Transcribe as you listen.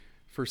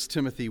1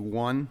 Timothy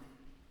 1,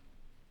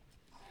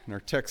 and our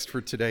text for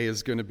today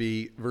is going to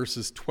be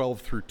verses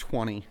 12 through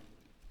 20.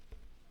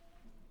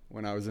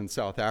 When I was in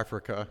South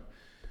Africa,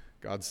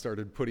 God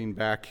started putting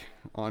back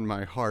on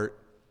my heart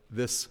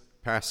this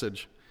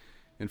passage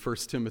in 1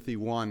 Timothy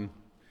 1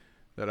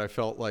 that I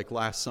felt like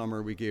last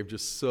summer we gave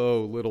just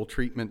so little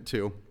treatment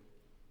to.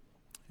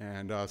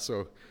 And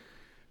so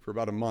for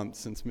about a month,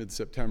 since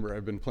mid-September,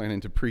 I've been planning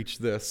to preach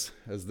this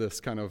as this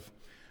kind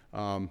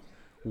of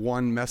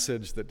one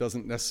message that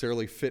doesn't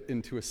necessarily fit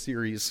into a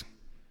series.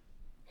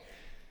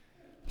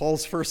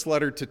 Paul's first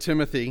letter to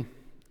Timothy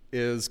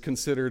is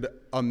considered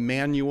a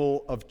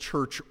manual of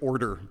church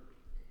order.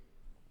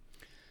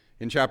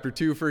 In chapter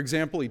 2, for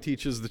example, he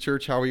teaches the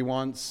church how he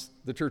wants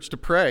the church to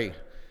pray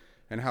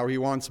and how he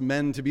wants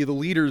men to be the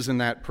leaders in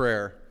that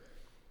prayer.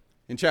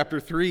 In chapter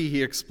 3,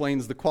 he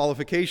explains the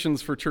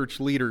qualifications for church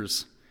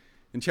leaders.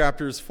 In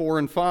chapters 4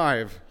 and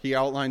 5, he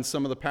outlines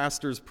some of the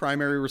pastor's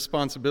primary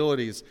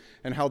responsibilities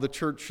and how the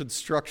church should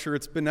structure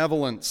its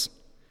benevolence.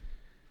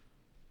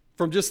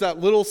 From just that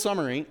little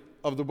summary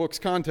of the book's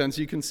contents,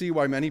 you can see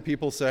why many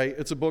people say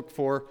it's a book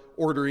for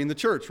ordering the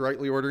church,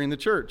 rightly ordering the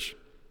church.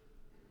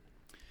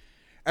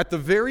 At the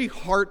very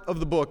heart of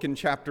the book, in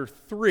chapter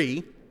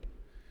 3,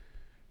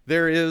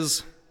 there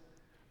is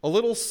a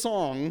little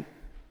song.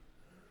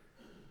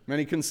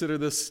 Many consider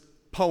this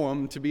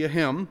poem to be a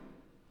hymn.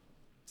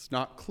 It's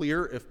not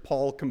clear if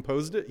Paul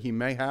composed it. He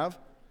may have,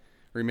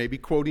 or he may be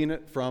quoting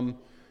it from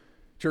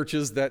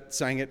churches that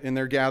sang it in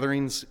their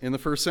gatherings in the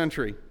first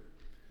century.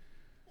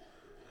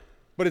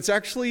 But it's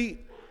actually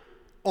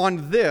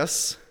on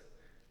this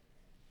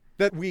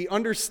that we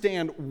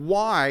understand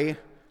why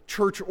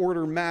church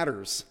order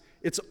matters.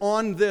 It's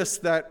on this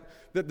that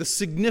the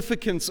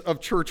significance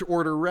of church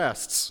order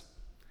rests.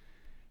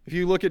 If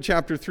you look at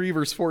chapter 3,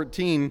 verse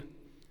 14,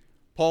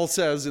 Paul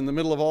says in the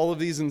middle of all of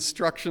these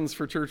instructions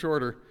for church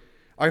order,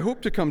 I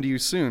hope to come to you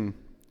soon,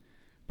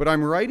 but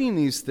I'm writing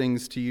these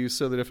things to you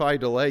so that if I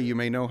delay, you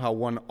may know how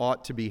one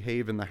ought to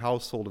behave in the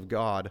household of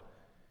God,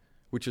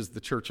 which is the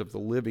church of the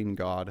living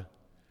God,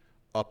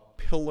 a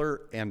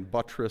pillar and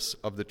buttress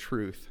of the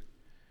truth.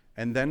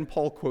 And then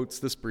Paul quotes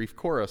this brief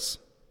chorus.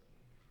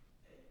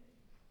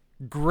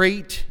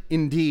 Great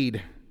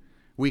indeed,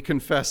 we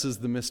confess, is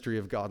the mystery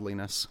of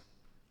godliness.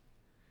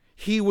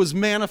 He was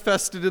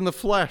manifested in the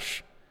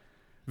flesh,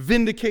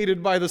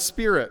 vindicated by the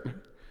Spirit,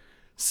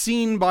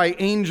 seen by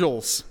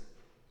angels,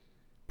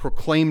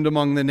 proclaimed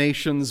among the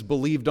nations,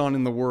 believed on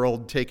in the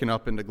world, taken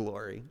up into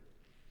glory.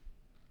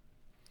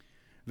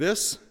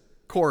 This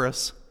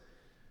chorus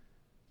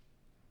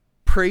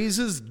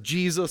praises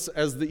Jesus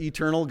as the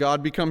eternal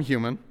God become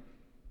human.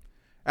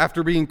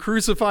 After being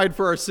crucified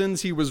for our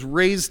sins, he was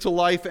raised to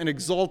life and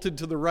exalted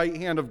to the right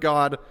hand of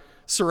God,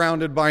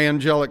 surrounded by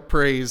angelic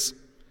praise.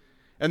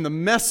 And the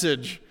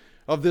message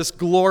of this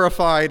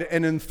glorified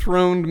and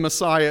enthroned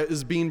Messiah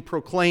is being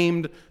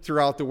proclaimed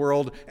throughout the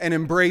world and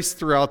embraced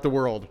throughout the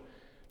world.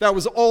 That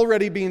was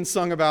already being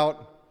sung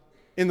about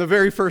in the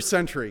very first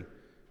century,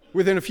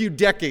 within a few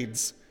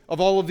decades of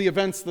all of the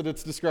events that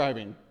it's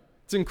describing.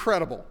 It's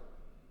incredible.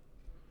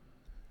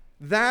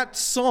 That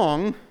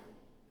song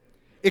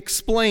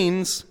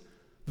explains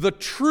the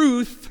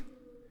truth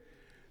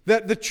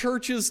that the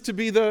church is to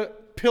be the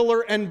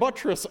pillar and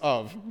buttress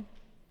of.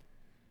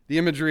 The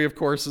imagery, of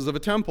course, is of a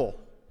temple.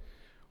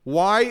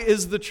 Why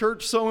is the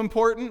church so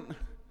important?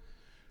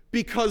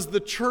 Because the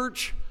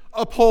church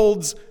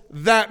upholds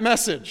that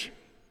message.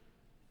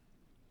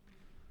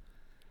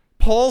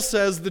 Paul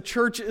says the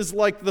church is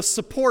like the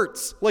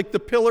supports, like the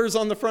pillars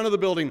on the front of the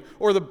building,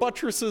 or the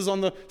buttresses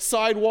on the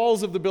side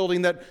walls of the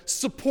building that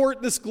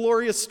support this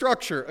glorious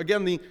structure.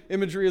 Again, the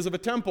imagery is of a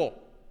temple.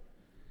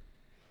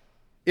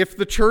 If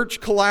the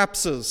church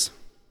collapses,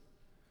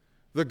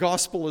 the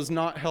gospel is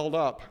not held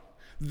up.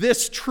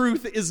 This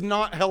truth is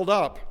not held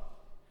up.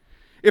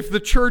 If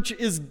the church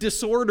is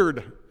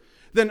disordered,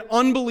 then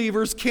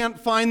unbelievers can't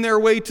find their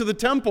way to the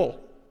temple.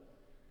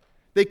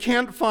 They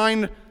can't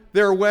find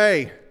their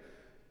way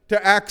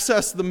to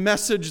access the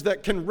message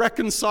that can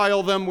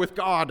reconcile them with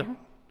God.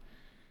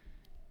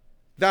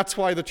 That's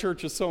why the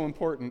church is so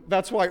important.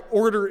 That's why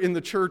order in the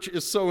church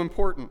is so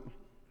important.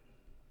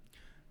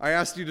 I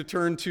asked you to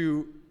turn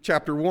to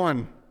chapter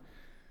 1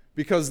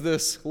 because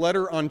this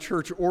letter on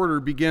church order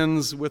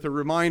begins with a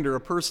reminder,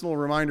 a personal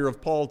reminder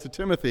of Paul to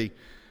Timothy.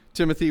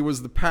 Timothy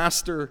was the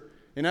pastor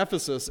in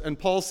Ephesus, and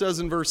Paul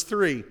says in verse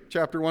 3,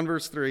 chapter 1,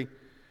 verse 3,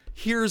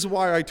 here's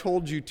why I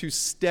told you to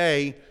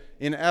stay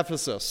in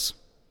Ephesus.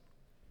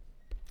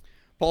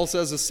 Paul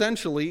says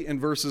essentially in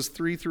verses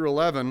 3 through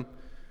 11,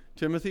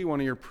 Timothy, one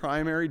of your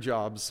primary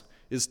jobs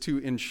is to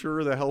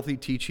ensure the healthy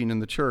teaching in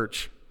the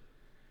church.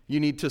 You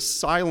need to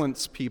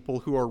silence people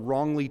who are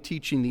wrongly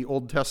teaching the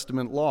Old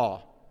Testament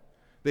law.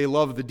 They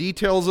love the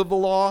details of the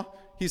law,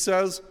 he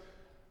says,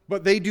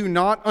 but they do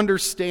not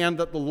understand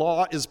that the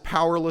law is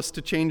powerless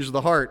to change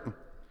the heart.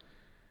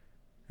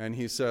 And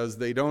he says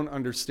they don't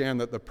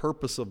understand that the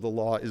purpose of the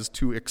law is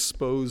to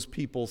expose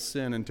people's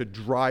sin and to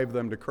drive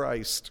them to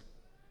Christ.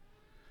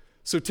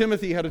 So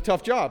Timothy had a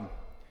tough job.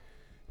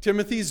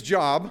 Timothy's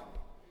job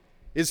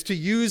is to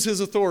use his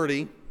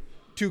authority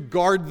to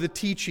guard the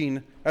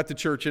teaching at the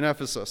church in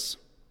Ephesus.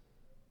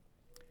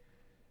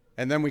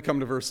 And then we come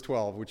to verse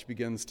 12, which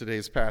begins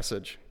today's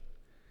passage.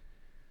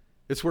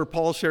 It's where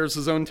Paul shares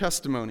his own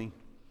testimony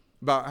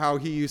about how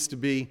he used to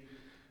be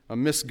a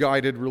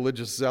misguided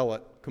religious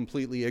zealot,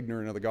 completely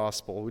ignorant of the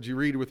gospel. Would you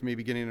read with me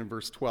beginning in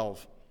verse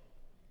 12?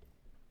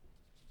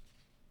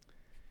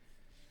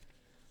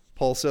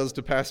 Paul says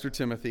to Pastor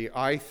Timothy,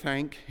 "I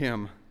thank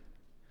him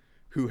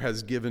who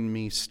has given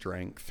me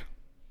strength,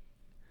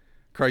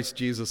 Christ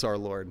Jesus our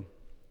Lord,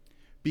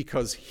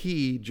 because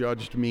he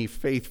judged me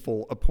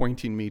faithful,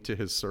 appointing me to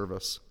his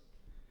service.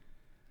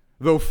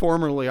 Though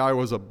formerly I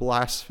was a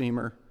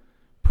blasphemer,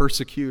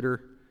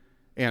 persecutor,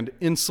 and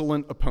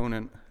insolent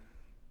opponent,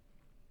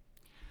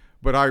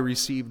 but I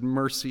received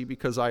mercy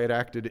because I had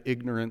acted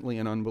ignorantly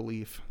in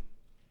unbelief.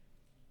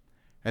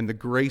 And the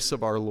grace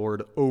of our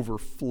Lord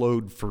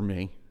overflowed for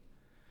me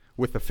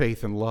with the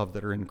faith and love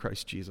that are in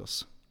Christ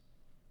Jesus.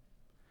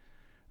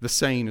 The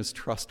saying is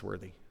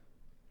trustworthy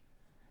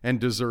and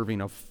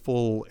deserving of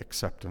full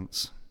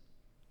acceptance,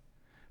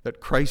 that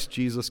Christ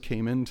Jesus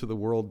came into the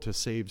world to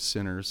save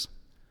sinners,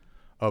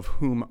 of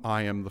whom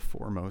I am the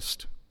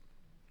foremost.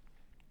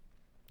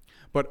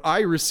 But I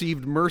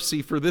received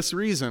mercy for this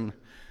reason,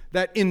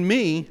 that in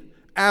me,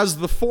 as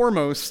the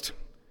foremost,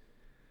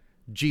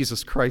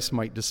 Jesus Christ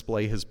might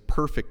display his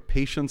perfect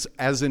patience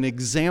as an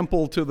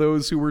example to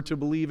those who were to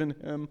believe in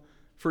him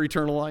for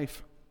eternal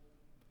life.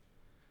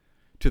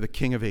 To the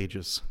King of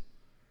ages,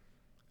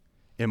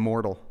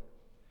 immortal,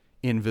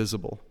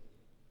 invisible,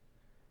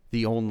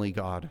 the only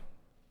God,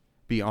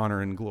 be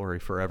honor and glory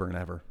forever and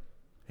ever.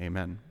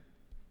 Amen.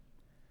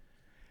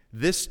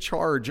 This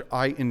charge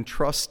I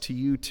entrust to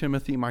you,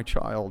 Timothy, my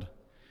child,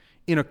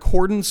 in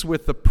accordance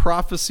with the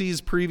prophecies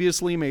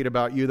previously made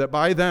about you, that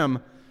by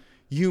them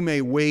you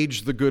may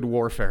wage the good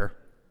warfare,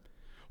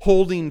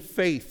 holding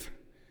faith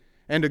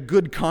and a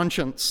good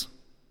conscience.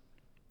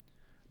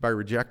 By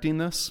rejecting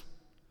this,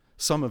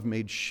 some have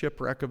made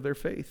shipwreck of their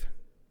faith,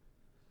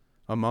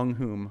 among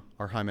whom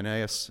are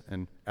Hymenaeus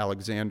and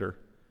Alexander,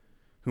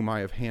 whom I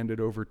have handed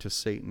over to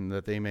Satan,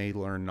 that they may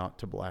learn not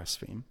to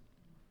blaspheme."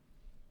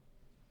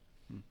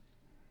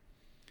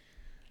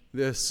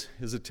 This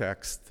is a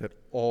text that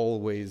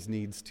always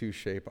needs to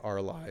shape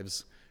our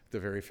lives at the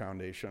very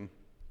foundation.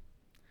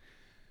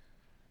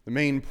 The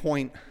main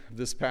point of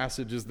this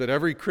passage is that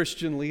every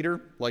Christian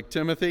leader, like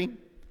Timothy,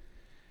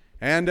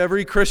 and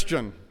every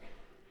Christian,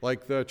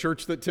 like the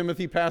church that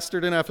Timothy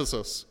pastored in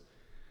Ephesus,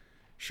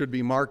 should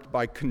be marked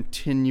by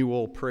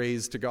continual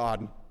praise to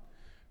God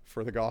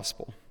for the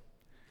gospel,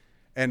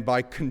 and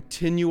by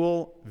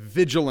continual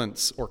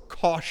vigilance or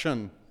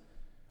caution,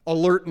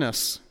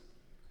 alertness,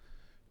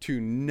 to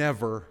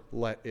never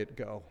let it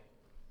go.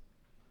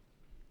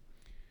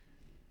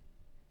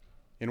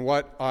 In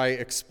what I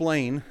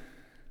explain,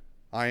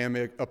 I am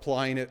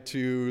applying it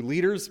to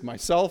leaders,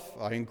 myself.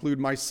 I include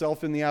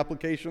myself in the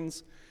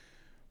applications.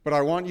 But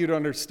I want you to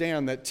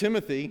understand that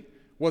Timothy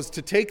was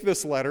to take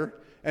this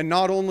letter and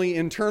not only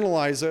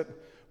internalize it,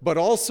 but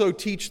also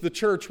teach the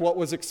church what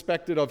was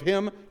expected of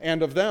him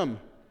and of them.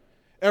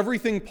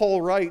 Everything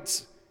Paul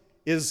writes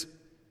is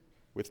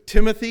with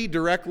Timothy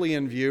directly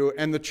in view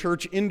and the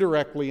church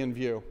indirectly in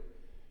view.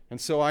 And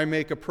so I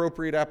make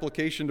appropriate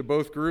application to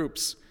both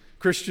groups.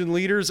 Christian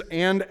leaders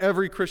and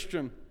every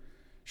Christian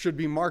should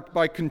be marked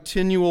by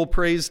continual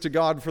praise to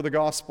God for the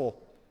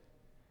gospel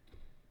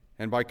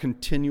and by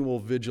continual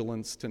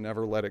vigilance to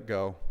never let it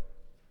go.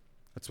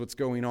 That's what's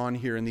going on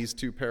here in these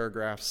two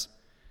paragraphs.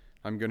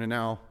 I'm going to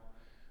now,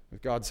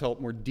 with God's help,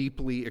 more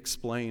deeply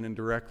explain and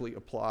directly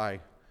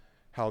apply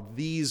how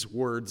these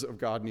words of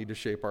God need to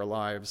shape our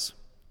lives.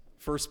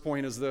 First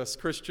point is this: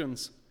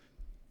 Christians,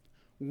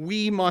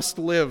 we must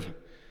live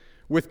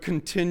with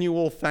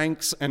continual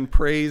thanks and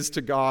praise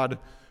to God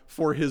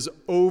for his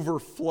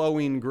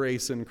overflowing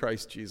grace in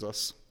Christ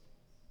Jesus.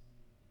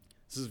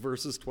 This is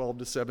verses 12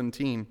 to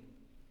 17.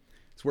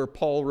 It's where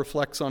Paul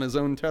reflects on his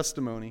own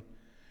testimony.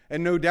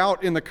 And no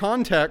doubt in the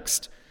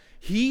context,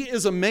 he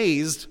is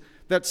amazed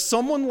that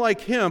someone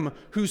like him,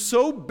 who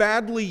so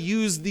badly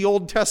used the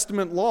Old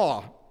Testament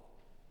law,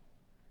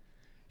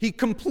 he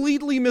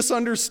completely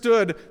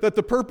misunderstood that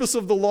the purpose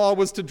of the law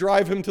was to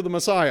drive him to the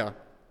Messiah,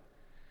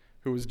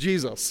 who was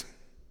Jesus.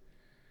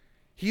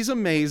 He's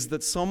amazed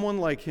that someone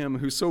like him,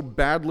 who so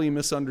badly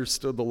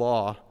misunderstood the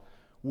law,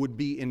 would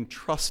be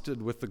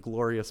entrusted with the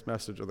glorious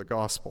message of the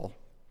gospel.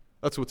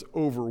 That's what's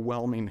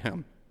overwhelming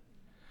him.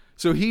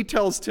 So he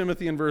tells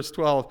Timothy in verse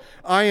 12,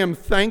 I am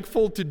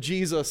thankful to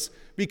Jesus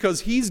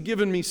because he's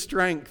given me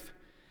strength.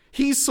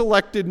 He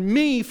selected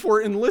me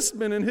for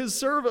enlistment in his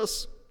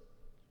service.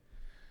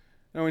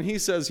 Now, when he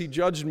says he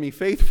judged me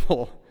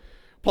faithful,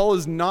 Paul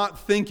is not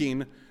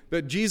thinking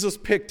that Jesus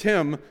picked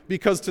him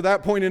because to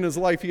that point in his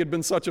life he had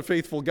been such a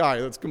faithful guy.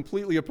 That's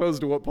completely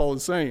opposed to what Paul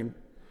is saying.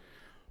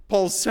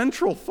 Paul's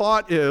central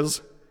thought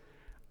is,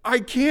 I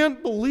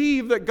can't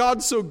believe that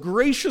God so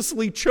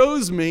graciously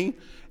chose me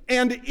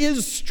and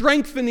is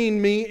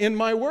strengthening me in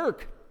my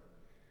work.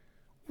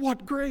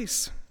 What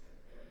grace!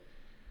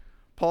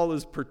 Paul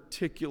is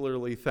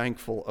particularly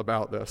thankful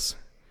about this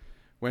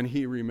when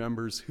he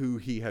remembers who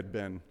he had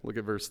been. Look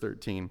at verse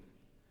 13.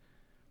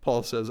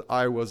 Paul says,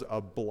 I was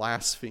a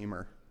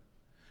blasphemer.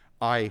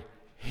 I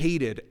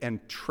hated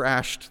and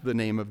trashed the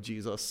name of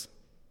Jesus.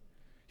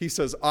 He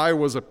says, I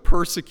was a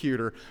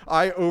persecutor.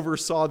 I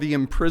oversaw the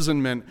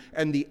imprisonment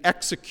and the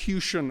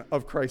execution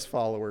of Christ's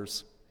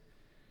followers.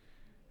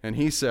 And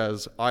he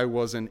says, I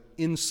was an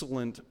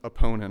insolent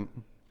opponent,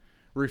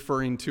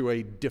 referring to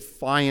a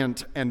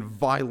defiant and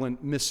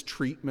violent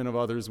mistreatment of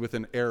others with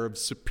an air of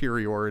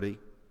superiority.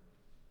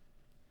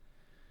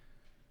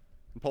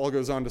 And Paul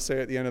goes on to say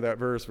at the end of that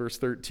verse, verse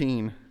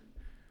 13,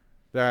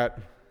 that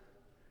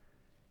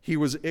he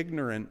was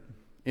ignorant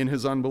in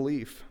his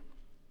unbelief.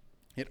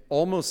 It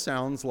almost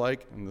sounds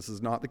like, and this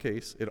is not the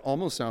case, it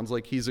almost sounds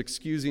like he's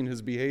excusing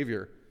his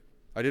behavior.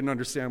 I didn't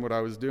understand what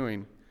I was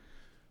doing.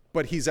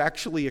 But he's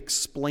actually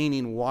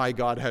explaining why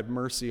God had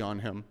mercy on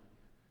him.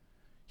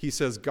 He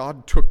says,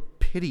 God took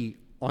pity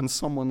on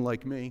someone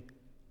like me.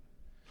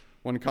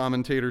 One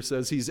commentator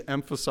says he's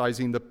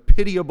emphasizing the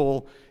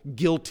pitiable,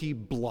 guilty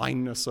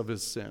blindness of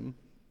his sin.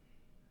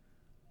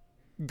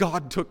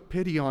 God took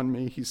pity on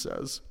me, he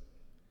says.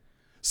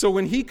 So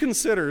when he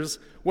considers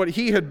what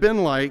he had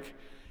been like,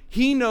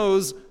 he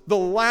knows the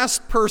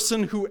last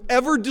person who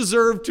ever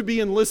deserved to be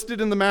enlisted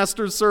in the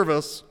master's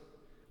service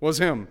was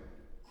him.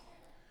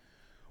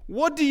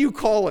 What do you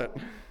call it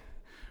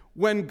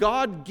when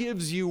God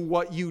gives you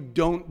what you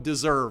don't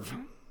deserve?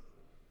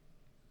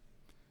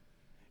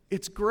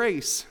 It's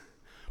grace.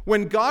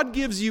 When God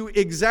gives you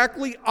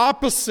exactly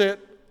opposite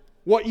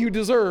what you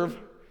deserve,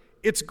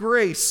 it's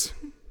grace.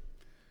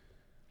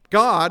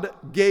 God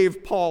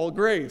gave Paul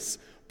grace.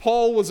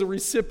 Paul was a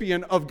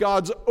recipient of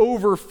God's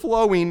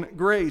overflowing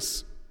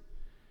grace.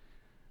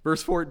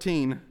 Verse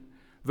 14,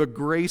 the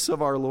grace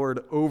of our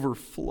Lord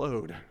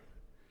overflowed.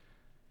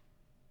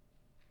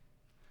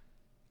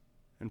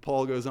 And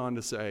Paul goes on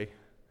to say,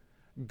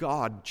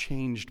 God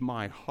changed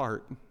my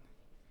heart.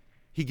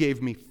 He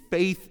gave me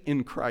faith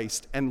in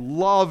Christ and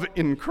love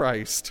in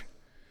Christ.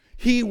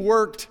 He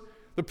worked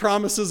the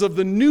promises of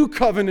the new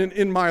covenant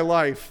in my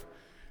life.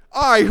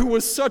 I, who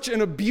was such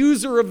an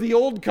abuser of the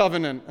old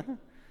covenant,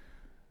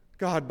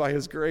 God, by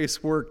his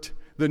grace, worked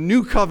the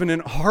new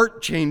covenant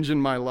heart change in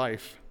my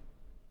life.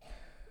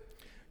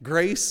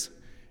 Grace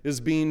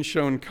is being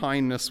shown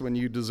kindness when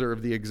you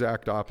deserve the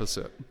exact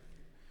opposite.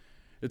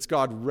 It's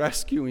God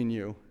rescuing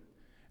you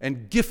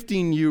and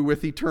gifting you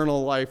with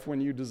eternal life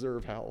when you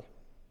deserve hell.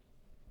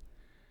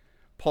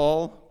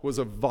 Paul was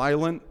a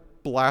violent,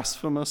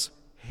 blasphemous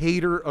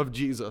hater of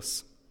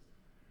Jesus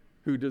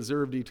who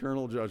deserved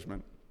eternal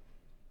judgment.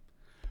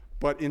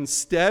 But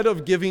instead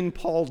of giving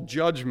Paul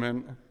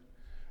judgment,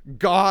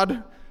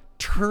 God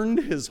turned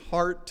his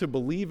heart to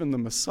believe in the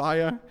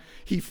Messiah.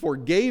 He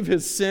forgave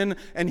his sin,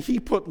 and he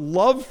put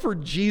love for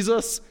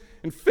Jesus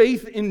and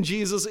faith in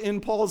Jesus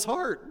in Paul's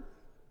heart.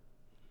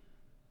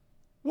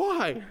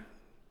 Why?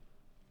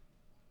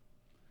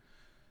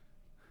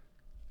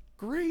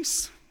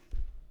 Grace.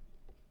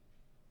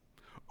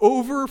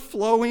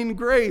 Overflowing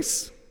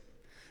grace.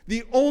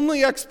 The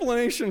only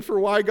explanation for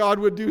why God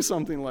would do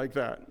something like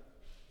that.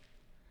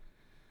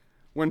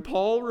 When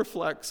Paul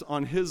reflects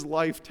on his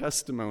life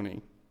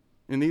testimony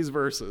in these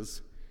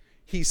verses,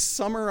 he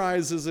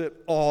summarizes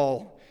it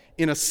all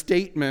in a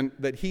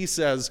statement that he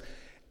says,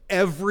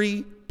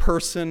 every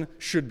person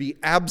should be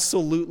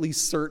absolutely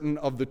certain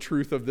of the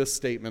truth of this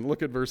statement.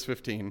 Look at verse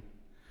 15.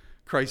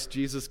 Christ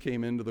Jesus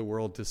came into the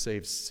world to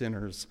save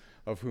sinners,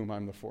 of whom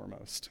I'm the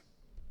foremost.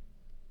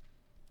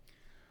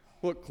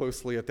 Look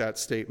closely at that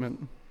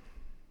statement.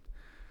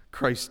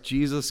 Christ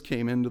Jesus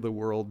came into the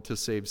world to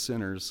save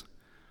sinners,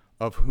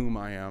 of whom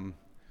I am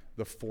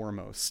the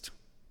foremost.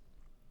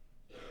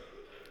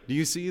 Do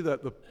you see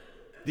that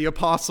the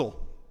apostle,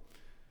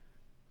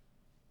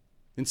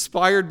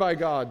 inspired by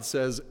God,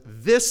 says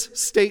this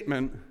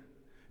statement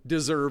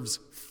deserves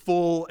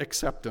full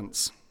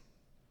acceptance?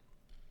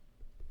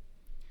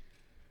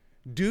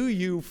 Do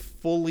you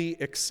fully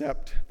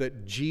accept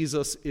that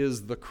Jesus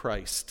is the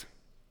Christ,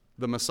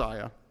 the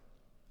Messiah?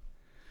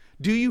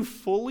 Do you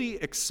fully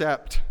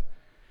accept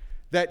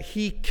that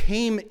he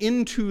came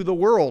into the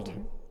world?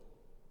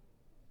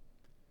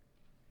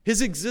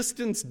 His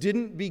existence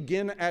didn't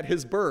begin at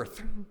his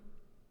birth.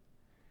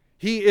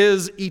 He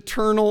is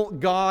eternal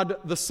God,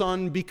 the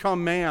Son,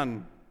 become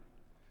man.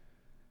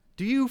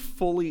 Do you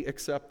fully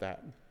accept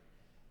that?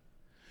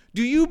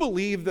 Do you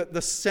believe that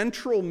the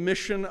central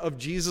mission of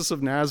Jesus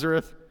of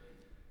Nazareth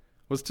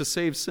was to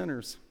save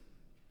sinners,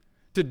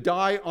 to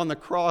die on the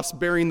cross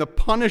bearing the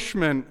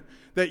punishment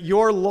that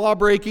your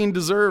law-breaking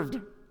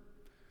deserved,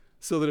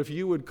 so that if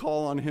you would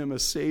call on him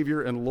as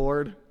Savior and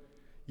Lord,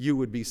 you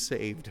would be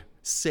saved,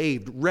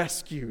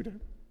 rescued?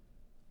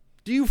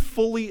 Do you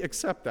fully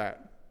accept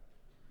that?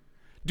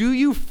 Do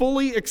you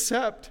fully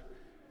accept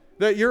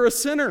that you're a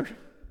sinner?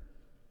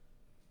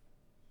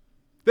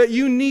 That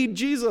you need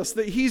Jesus,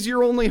 that he's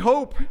your only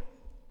hope?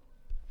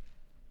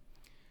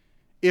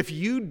 If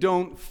you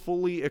don't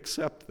fully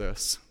accept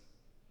this,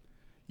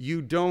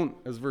 you don't,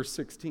 as verse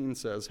 16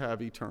 says,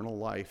 have eternal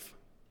life.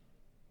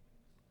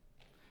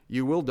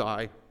 You will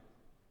die,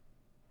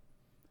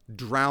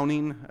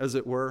 drowning, as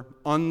it were,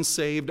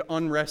 unsaved,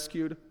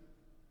 unrescued,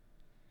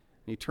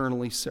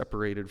 eternally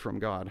separated from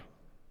God.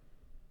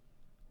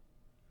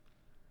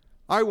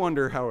 I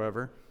wonder,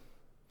 however,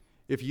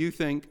 if you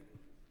think,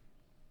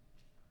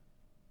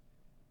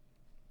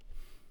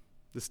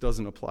 this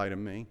doesn't apply to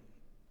me.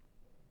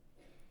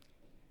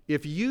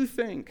 If you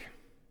think,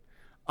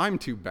 I'm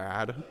too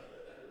bad,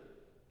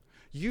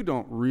 you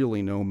don't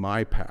really know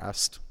my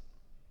past.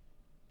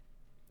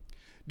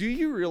 Do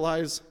you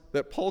realize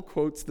that Paul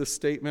quotes this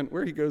statement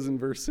where he goes in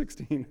verse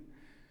 16?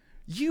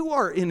 You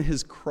are in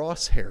his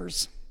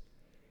crosshairs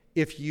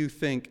if you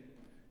think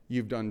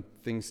you've done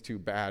things too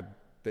bad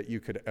that you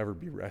could ever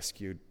be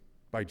rescued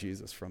by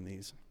Jesus from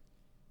these.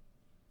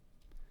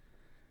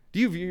 Do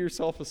you view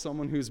yourself as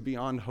someone who's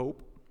beyond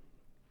hope?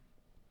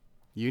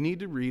 You need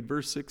to read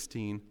verse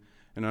 16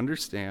 and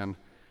understand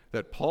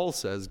that Paul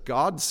says,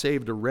 God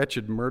saved a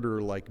wretched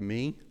murderer like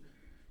me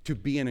to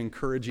be an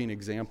encouraging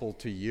example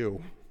to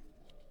you.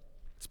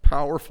 It's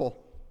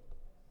powerful.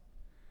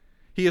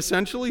 He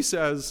essentially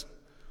says,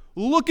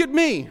 look at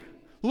me.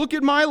 Look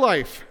at my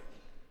life.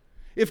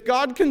 If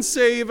God can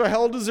save a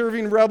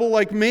hell-deserving rebel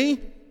like me,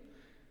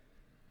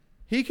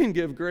 he can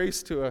give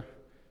grace to a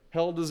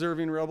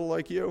hell-deserving rebel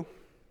like you.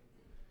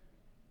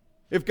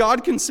 If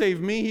God can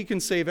save me, he can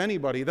save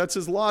anybody. That's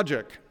his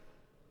logic.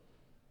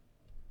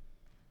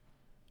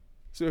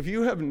 So if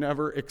you have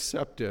never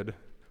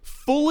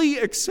fully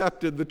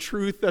accepted the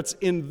truth that's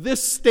in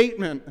this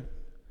statement,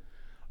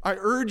 I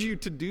urge you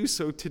to do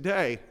so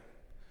today.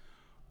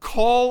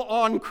 Call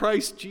on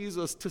Christ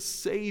Jesus to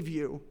save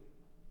you.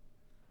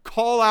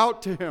 Call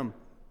out to him.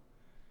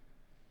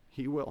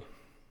 He will.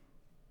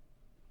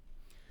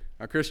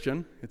 Now,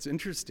 Christian, it's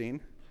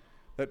interesting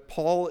that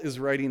Paul is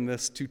writing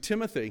this to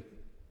Timothy.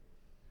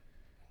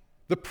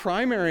 The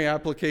primary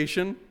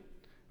application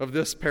of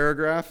this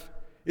paragraph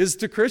is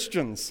to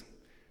Christians.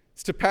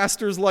 It's to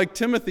pastors like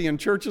Timothy and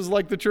churches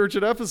like the church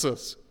at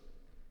Ephesus.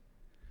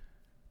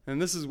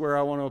 And this is where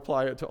I want to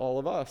apply it to all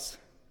of us.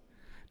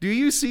 Do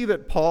you see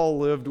that Paul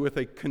lived with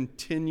a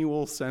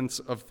continual sense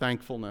of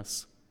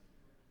thankfulness?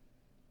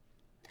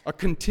 A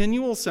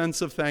continual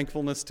sense of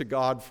thankfulness to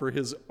God for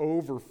his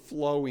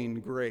overflowing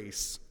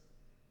grace.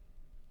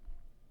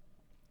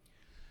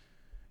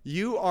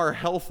 You are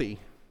healthy,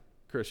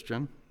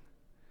 Christian,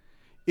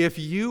 if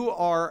you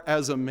are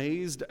as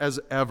amazed as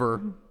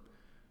ever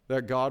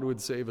that God would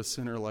save a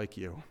sinner like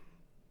you.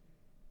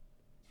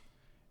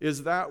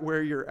 Is that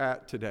where you're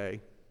at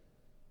today?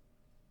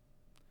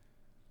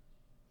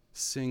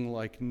 Sing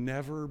like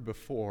never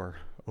before,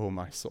 O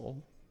my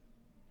soul.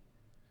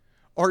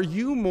 Are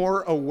you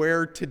more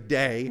aware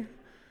today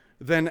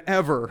than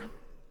ever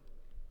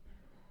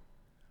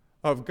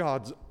of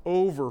God's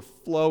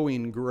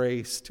overflowing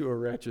grace to a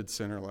wretched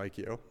sinner like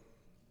you?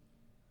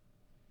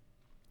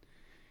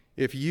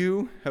 If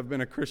you have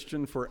been a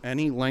Christian for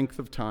any length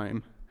of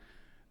time,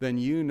 then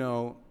you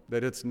know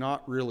that it's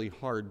not really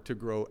hard to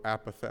grow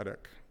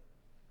apathetic.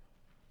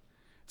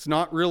 It's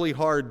not really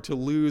hard to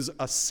lose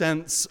a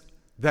sense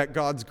that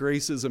God's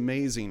grace is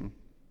amazing.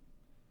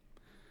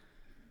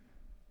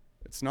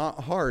 It's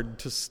not hard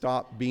to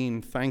stop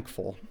being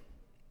thankful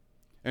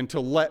and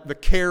to let the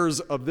cares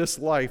of this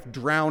life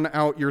drown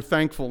out your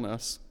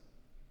thankfulness.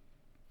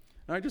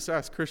 And I just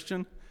ask,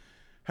 Christian,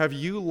 have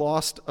you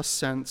lost a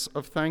sense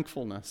of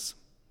thankfulness?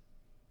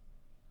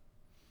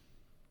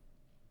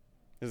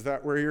 Is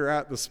that where you're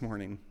at this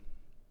morning?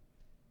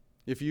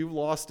 If you've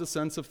lost a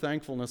sense of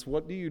thankfulness,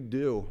 what do you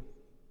do?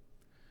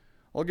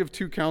 I'll give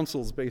two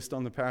counsels based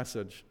on the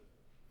passage.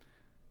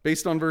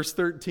 Based on verse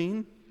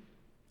 13,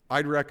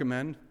 I'd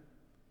recommend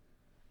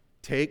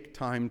take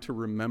time to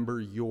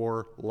remember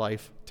your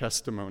life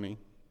testimony.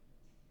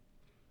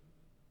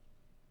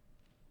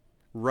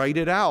 Write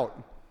it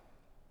out.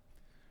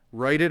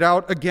 Write it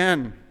out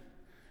again.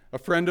 A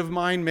friend of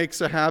mine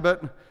makes a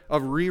habit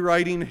of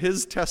rewriting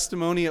his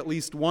testimony at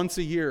least once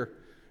a year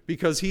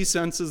because he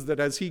senses that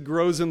as he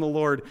grows in the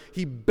Lord,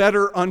 he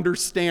better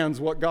understands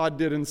what God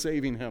did in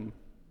saving him.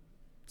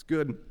 It's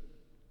good.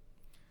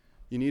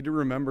 You need to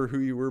remember who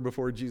you were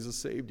before Jesus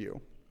saved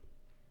you.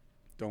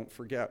 Don't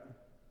forget.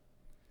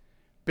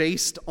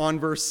 Based on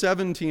verse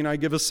 17, I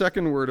give a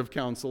second word of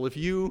counsel. If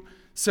you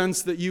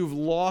sense that you've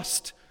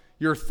lost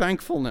your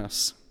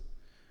thankfulness,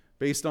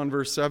 based on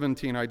verse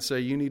 17, I'd say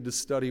you need to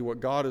study what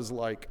God is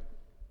like.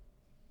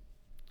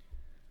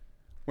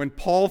 When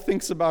Paul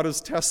thinks about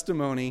his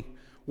testimony,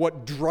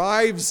 what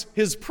drives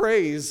his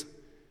praise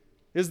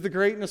is the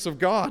greatness of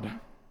God.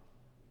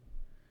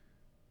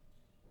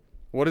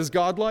 What is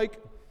God like?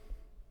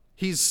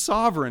 He's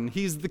sovereign.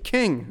 He's the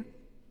king.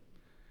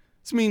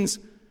 This means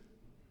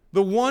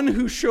the one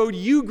who showed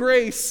you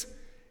grace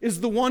is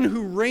the one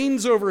who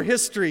reigns over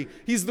history.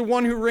 He's the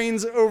one who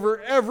reigns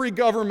over every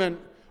government,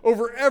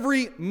 over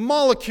every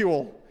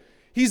molecule.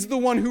 He's the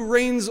one who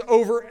reigns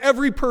over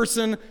every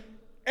person,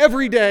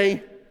 every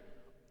day,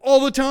 all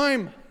the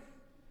time.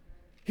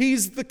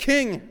 He's the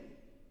king.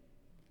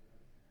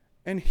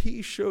 and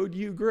he showed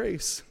you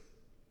grace.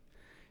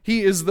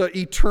 He is the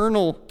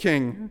eternal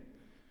King,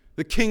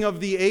 the King of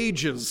the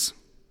ages.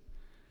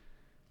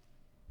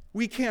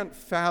 We can't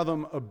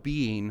fathom a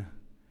being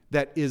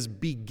that is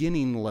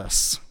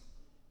beginningless.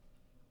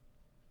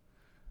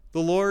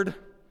 The Lord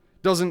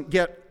doesn't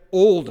get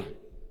old.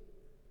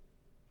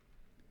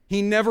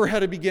 He never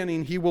had a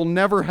beginning. He will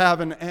never have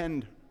an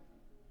end.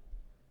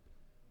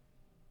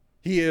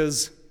 He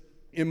is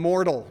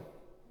immortal.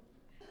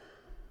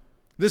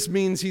 This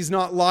means he's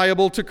not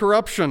liable to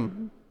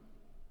corruption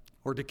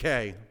or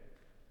decay.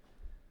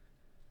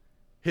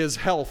 His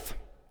health,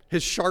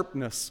 his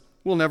sharpness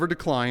will never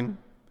decline.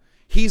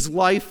 He's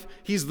life,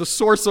 he's the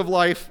source of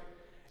life,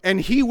 and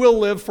he will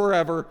live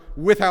forever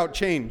without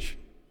change.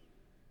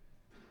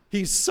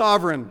 He's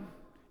sovereign,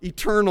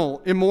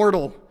 eternal,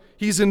 immortal.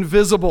 He's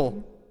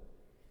invisible.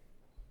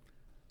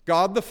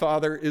 God the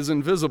Father is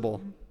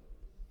invisible.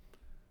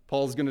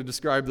 Paul's going to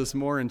describe this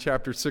more in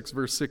chapter 6,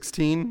 verse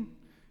 16.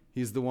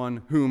 He's the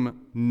one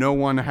whom no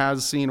one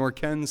has seen or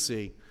can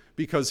see,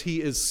 because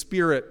he is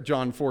spirit,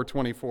 John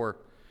 4:24.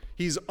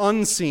 He's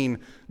unseen.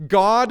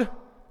 God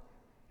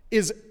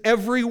is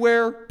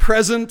everywhere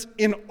present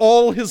in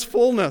all his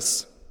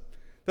fullness.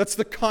 That's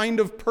the kind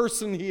of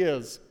person he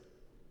is.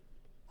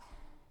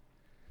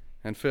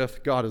 And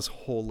fifth, God is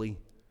holy.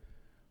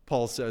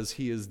 Paul says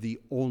he is the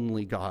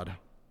only God.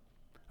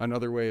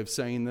 Another way of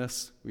saying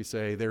this, we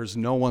say there's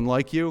no one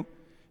like you,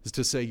 is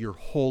to say you're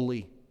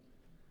holy.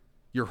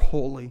 You're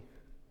holy.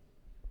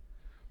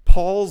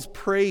 Paul's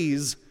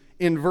praise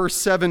in verse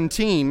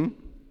 17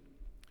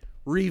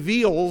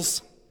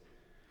 reveals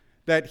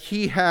that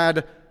he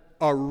had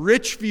a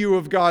rich view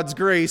of God's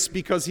grace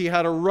because he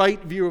had a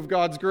right view of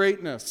God's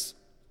greatness.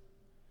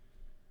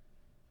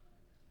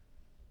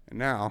 And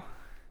now,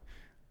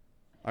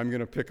 I'm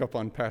going to pick up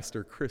on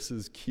Pastor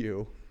Chris's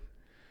cue.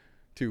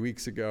 2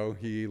 weeks ago,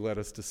 he led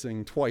us to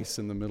sing twice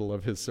in the middle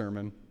of his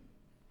sermon.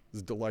 It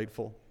was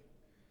delightful.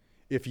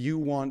 If you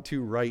want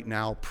to right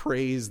now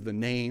praise the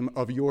name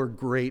of your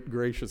great,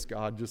 gracious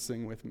God, just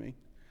sing with me.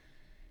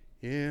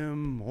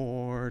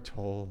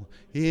 Immortal,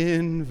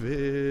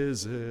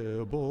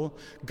 invisible,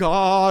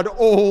 God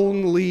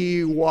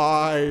only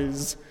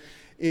wise,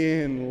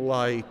 in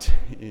light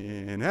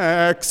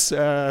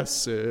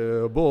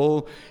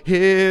inaccessible,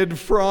 hid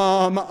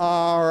from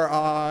our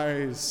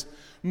eyes.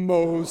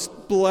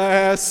 Most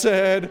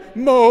blessed,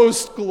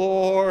 most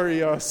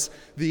glorious,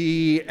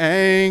 the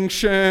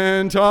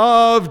Ancient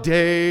of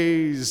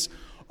Days,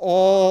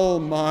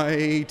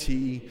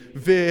 almighty,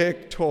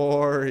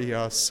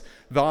 victorious,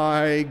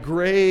 thy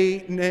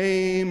great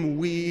name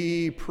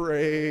we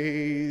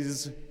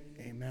praise.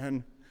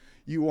 Amen.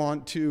 You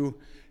want to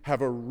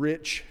have a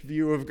rich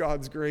view of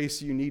God's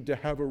grace, you need to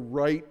have a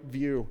right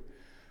view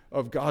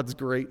of God's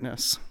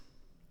greatness.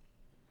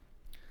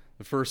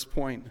 The first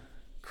point,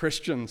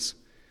 Christians,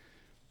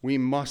 we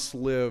must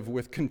live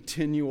with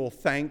continual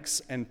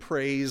thanks and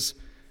praise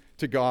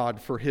to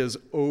God for his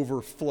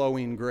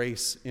overflowing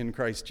grace in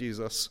Christ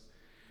Jesus.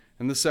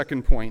 And the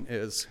second point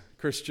is,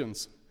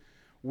 Christians,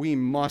 we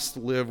must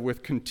live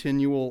with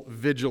continual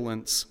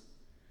vigilance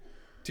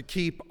to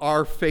keep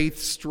our faith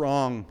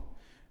strong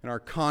and our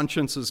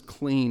consciences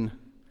clean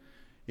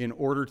in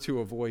order to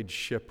avoid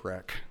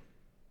shipwreck.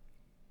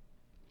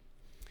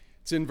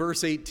 It's in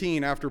verse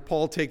 18, after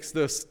Paul takes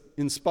this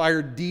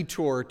inspired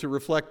detour to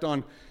reflect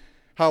on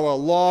how a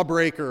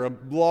lawbreaker, a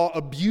law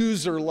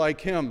abuser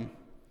like him,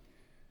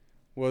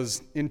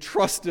 was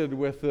entrusted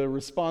with the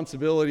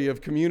responsibility of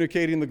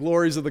communicating the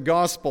glories of the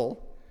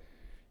gospel.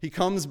 He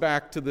comes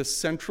back to this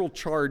central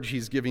charge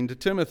he's giving to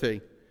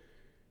Timothy.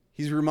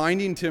 He's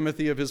reminding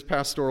Timothy of his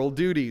pastoral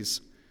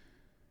duties.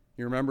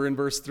 You remember in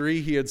verse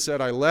 3, he had said,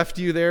 I left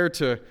you there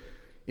to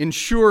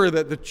ensure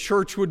that the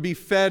church would be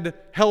fed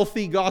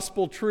healthy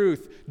gospel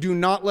truth. Do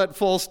not let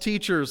false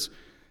teachers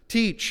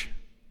teach.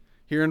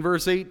 Here in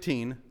verse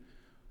 18,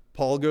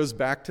 Paul goes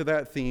back to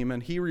that theme,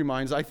 and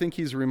I think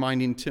he's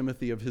reminding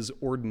Timothy of his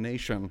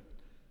ordination,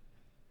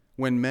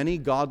 when many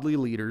godly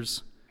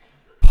leaders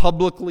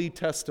publicly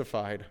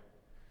testified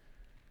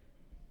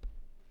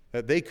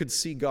that they could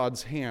see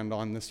God's hand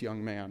on this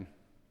young man.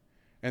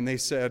 And they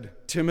said,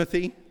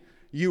 Timothy,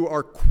 you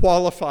are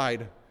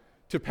qualified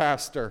to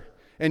pastor,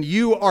 and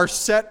you are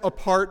set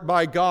apart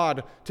by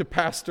God to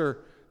pastor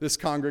this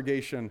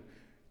congregation.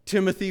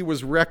 Timothy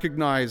was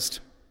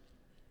recognized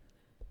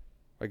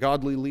by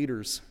godly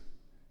leaders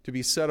to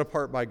be set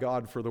apart by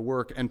God for the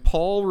work. And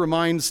Paul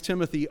reminds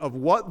Timothy of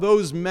what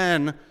those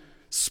men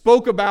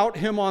spoke about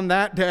him on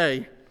that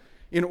day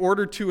in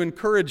order to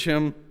encourage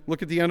him,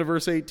 look at the end of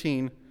verse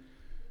 18,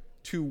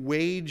 to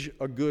wage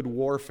a good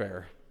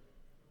warfare.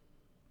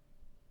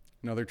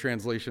 Another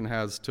translation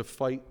has, to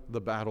fight the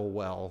battle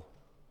well.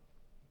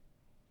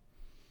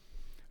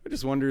 I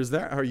just wonder, is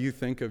that how you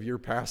think of your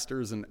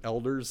pastors and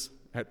elders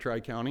at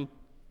Tri-County?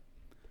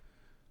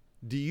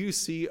 Do you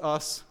see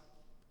us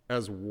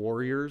as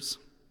warriors?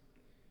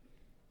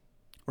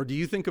 Or do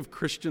you think of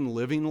Christian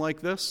living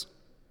like this?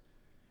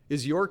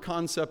 Is your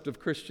concept of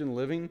Christian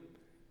living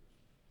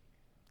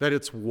that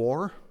it's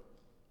war?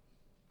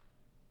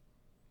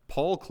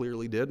 Paul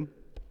clearly did.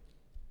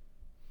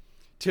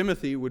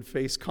 Timothy would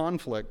face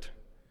conflict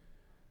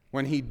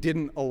when he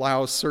didn't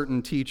allow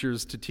certain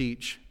teachers to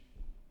teach.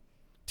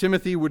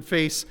 Timothy would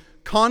face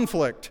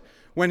conflict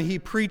when he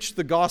preached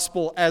the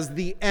gospel as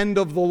the end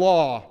of the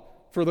law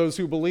for those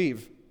who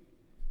believe.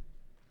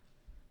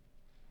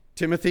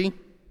 Timothy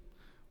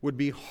would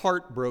be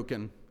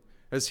heartbroken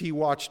as he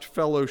watched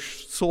fellow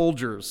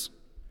soldiers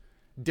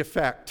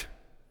defect,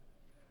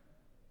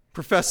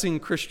 professing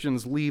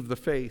Christians leave the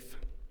faith.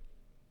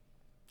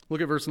 Look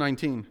at verse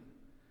 19.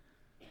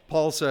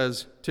 Paul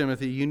says,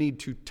 Timothy, you need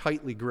to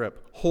tightly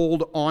grip,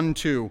 hold on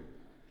to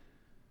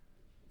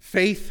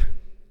faith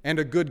and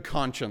a good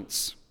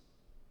conscience.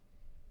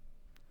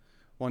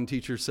 One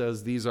teacher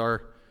says these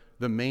are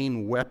the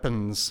main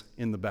weapons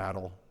in the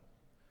battle: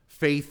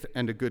 faith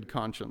and a good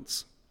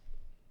conscience.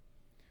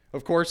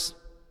 Of course,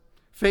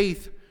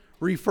 faith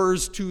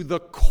refers to the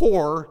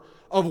core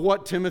of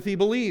what Timothy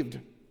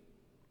believed.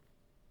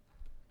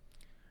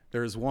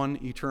 There is one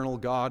eternal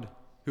God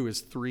who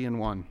is 3 in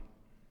 1.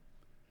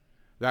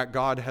 That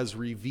God has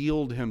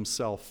revealed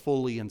himself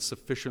fully and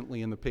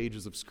sufficiently in the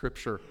pages of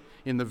Scripture,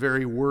 in the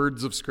very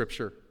words of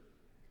Scripture.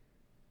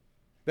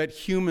 That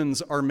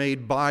humans are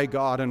made by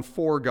God and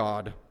for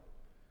God.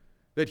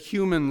 That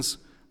humans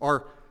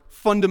are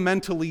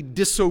fundamentally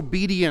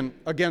disobedient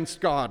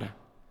against God.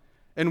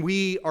 And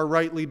we are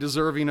rightly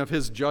deserving of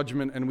his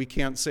judgment, and we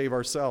can't save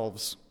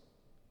ourselves.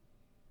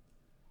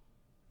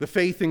 The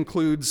faith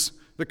includes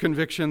the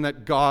conviction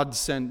that God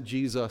sent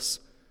Jesus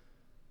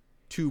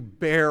to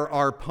bear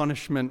our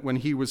punishment when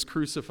he was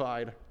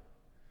crucified,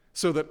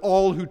 so that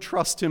all who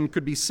trust him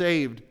could be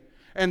saved,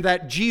 and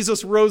that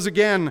Jesus rose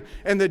again,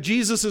 and that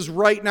Jesus is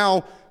right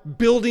now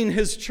building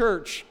his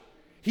church.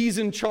 He's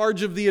in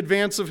charge of the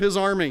advance of his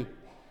army,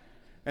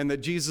 and that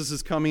Jesus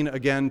is coming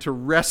again to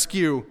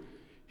rescue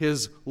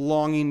his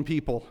longing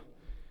people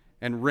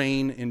and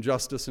reign in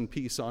justice and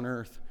peace on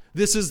earth.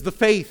 This is the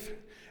faith.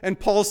 And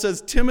Paul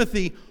says,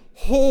 Timothy,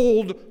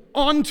 hold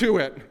on to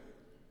it.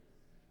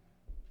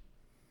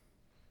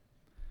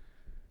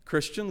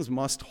 Christians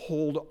must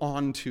hold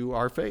on to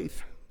our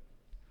faith.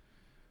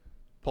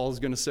 Paul's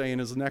going to say in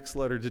his next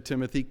letter to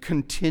Timothy,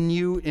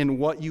 continue in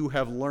what you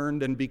have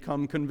learned and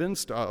become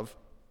convinced of.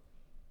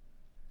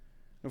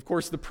 Of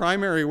course, the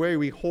primary way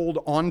we hold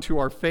on to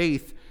our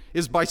faith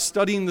is by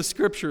studying the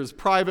Scriptures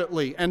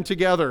privately and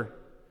together.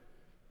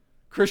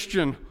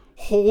 Christian,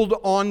 hold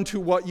on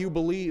to what you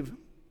believe.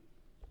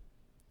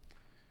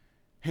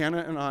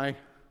 Hannah and I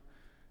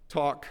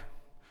talk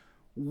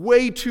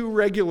way too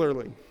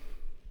regularly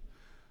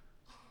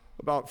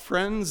about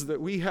friends that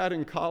we had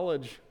in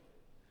college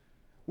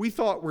we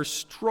thought were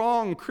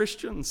strong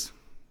Christians.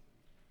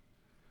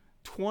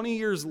 20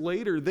 years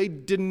later, they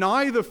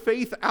deny the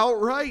faith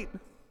outright.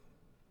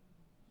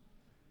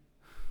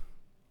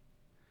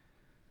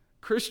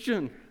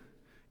 Christian,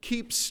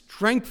 keep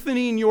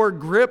strengthening your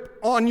grip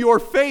on your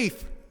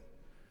faith.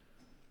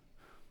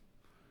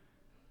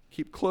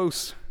 Keep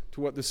close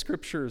to what the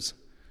Scriptures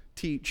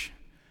teach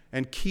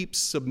and keep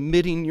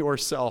submitting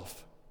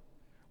yourself.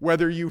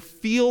 Whether you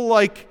feel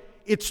like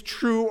it's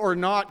true or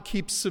not,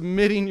 keep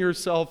submitting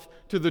yourself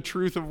to the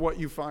truth of what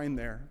you find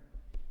there.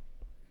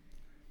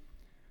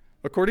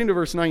 According to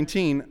verse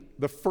 19,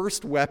 the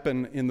first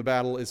weapon in the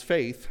battle is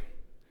faith.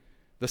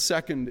 The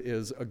second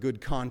is a good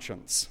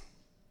conscience.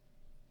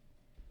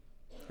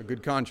 A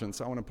good conscience.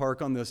 I want to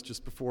park on this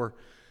just before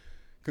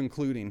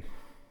concluding.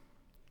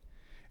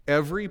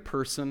 Every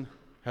person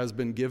has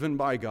been given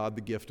by God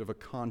the gift of a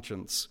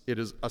conscience. It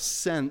is a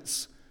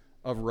sense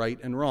of right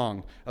and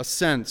wrong. A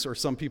sense, or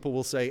some people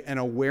will say an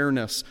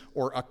awareness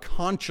or a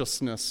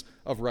consciousness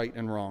of right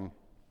and wrong.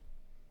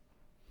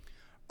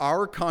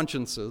 Our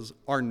consciences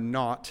are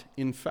not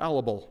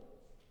infallible.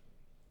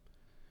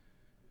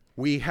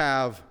 We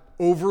have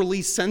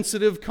overly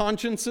sensitive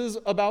consciences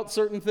about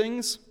certain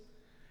things,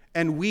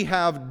 and we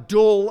have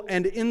dull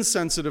and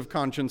insensitive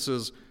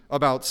consciences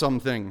about some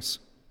things.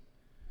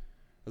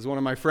 As one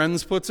of my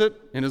friends puts it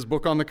in his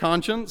book on the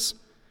conscience,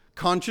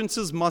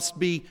 consciences must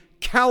be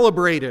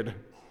calibrated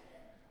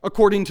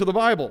according to the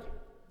Bible.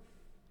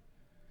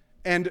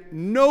 And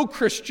no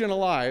Christian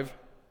alive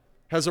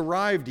has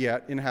arrived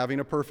yet in having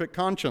a perfect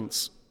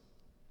conscience.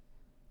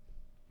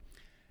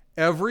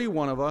 Every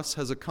one of us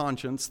has a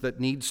conscience that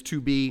needs to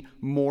be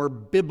more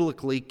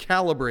biblically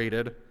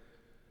calibrated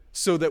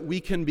so that we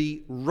can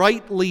be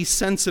rightly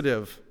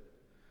sensitive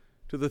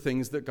to the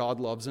things that God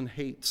loves and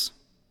hates.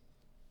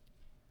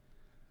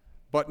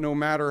 But no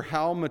matter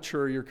how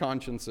mature your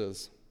conscience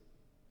is,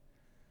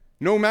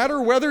 no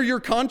matter whether your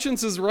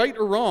conscience is right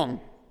or wrong,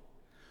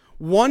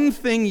 one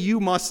thing you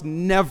must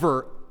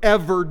never,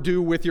 ever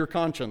do with your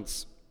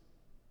conscience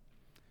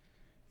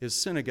is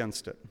sin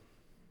against it.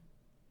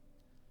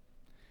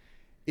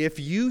 If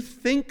you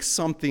think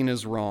something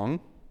is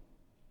wrong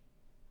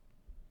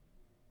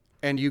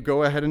and you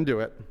go ahead and do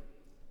it,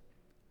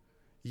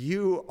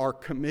 you are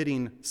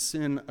committing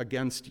sin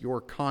against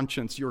your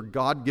conscience, your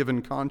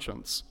God-given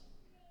conscience.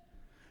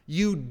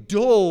 You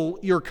dull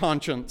your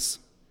conscience,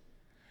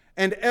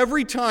 And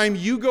every time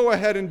you go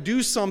ahead and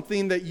do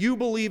something that you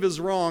believe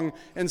is wrong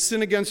and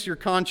sin against your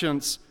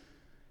conscience,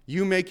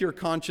 you make your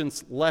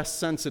conscience less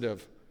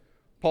sensitive.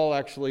 Paul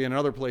actually, in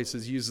other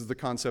places, uses the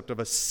concept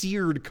of a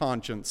seared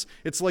conscience.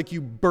 It's like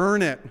you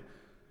burn it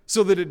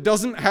so that it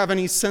doesn't have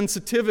any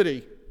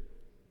sensitivity.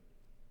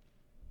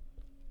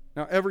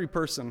 Now, every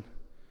person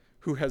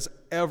who has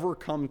ever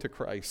come to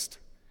Christ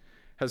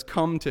has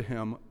come to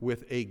him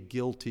with a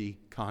guilty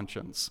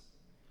conscience,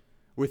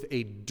 with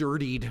a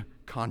dirtied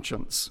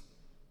conscience.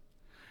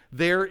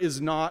 There is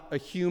not a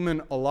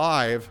human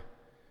alive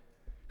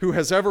who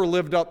has ever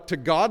lived up to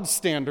God's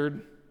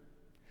standard.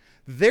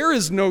 There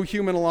is no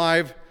human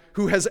alive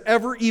who has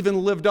ever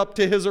even lived up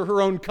to his or her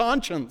own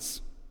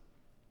conscience.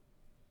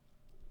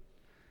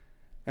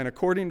 And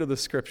according to the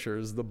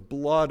scriptures, the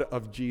blood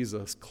of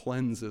Jesus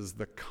cleanses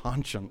the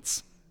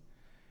conscience.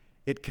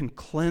 It can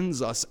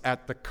cleanse us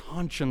at the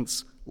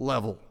conscience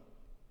level.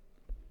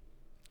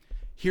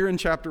 Here in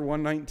chapter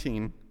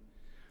 119,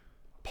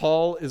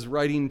 Paul is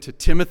writing to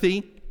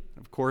Timothy,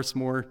 of course,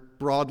 more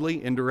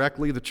broadly,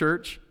 indirectly, the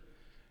church.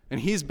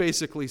 And he's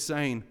basically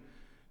saying,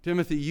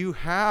 Timothy, you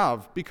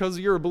have, because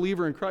you're a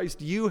believer in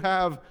Christ, you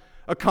have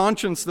a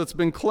conscience that's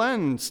been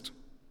cleansed.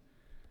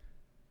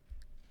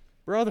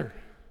 Brother,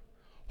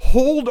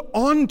 hold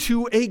on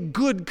to a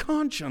good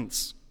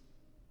conscience.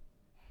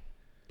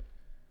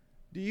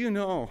 Do you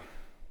know,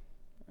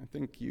 I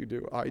think you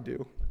do, I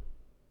do.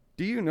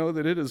 Do you know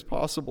that it is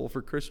possible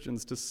for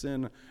Christians to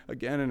sin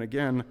again and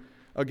again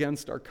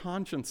against our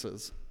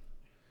consciences?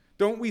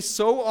 Don't we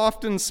so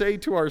often say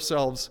to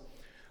ourselves,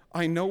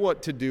 I know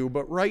what to do,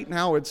 but right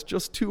now it's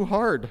just too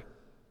hard.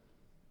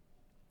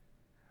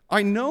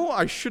 I know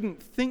I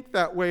shouldn't think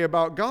that way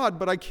about God,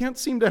 but I can't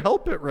seem to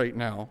help it right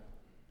now.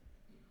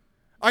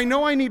 I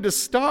know I need to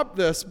stop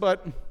this,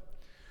 but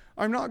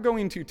I'm not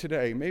going to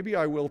today. Maybe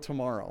I will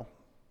tomorrow.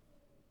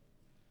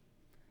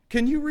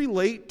 Can you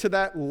relate to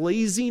that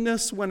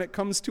laziness when it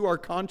comes to our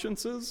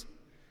consciences?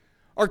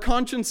 Our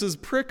consciences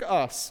prick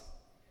us.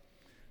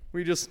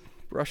 We just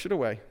brush it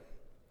away.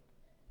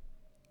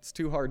 It's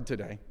too hard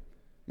today.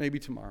 Maybe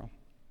tomorrow.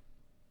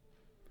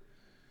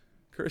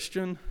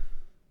 Christian,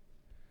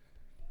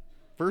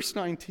 verse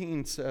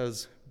 19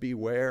 says,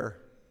 beware.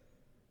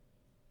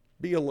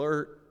 Be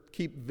alert.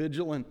 Keep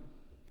vigilant.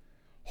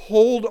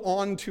 Hold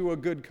on to a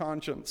good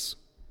conscience.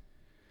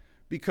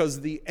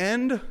 Because the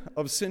end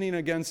of sinning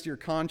against your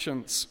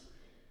conscience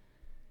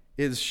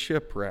is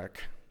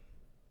shipwreck.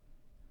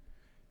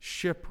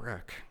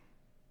 Shipwreck.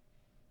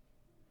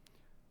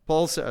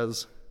 Paul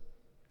says,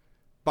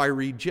 by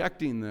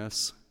rejecting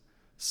this,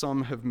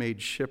 some have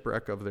made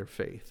shipwreck of their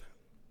faith.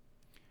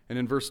 And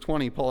in verse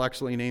 20, Paul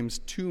actually names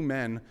two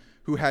men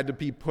who had to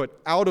be put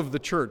out of the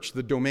church,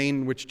 the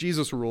domain which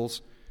Jesus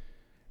rules,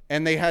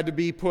 and they had to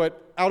be put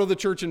out of the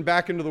church and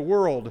back into the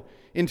world,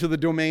 into the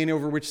domain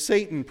over which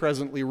Satan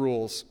presently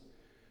rules,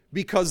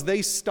 because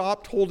they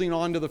stopped holding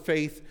on to the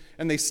faith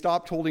and they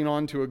stopped holding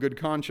on to a good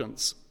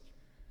conscience.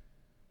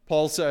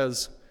 Paul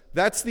says,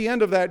 that's the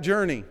end of that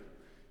journey.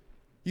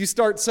 You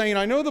start saying,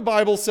 I know the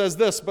Bible says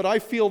this, but I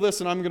feel this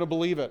and I'm going to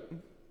believe it.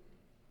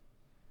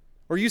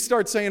 Or you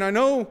start saying, I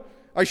know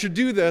I should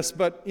do this,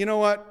 but you know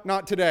what?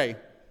 Not today.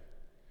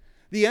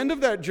 The end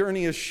of that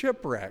journey is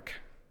shipwreck.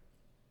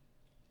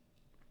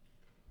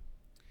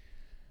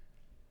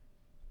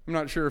 I'm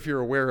not sure if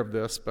you're aware of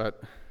this,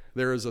 but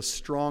there is a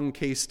strong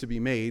case to be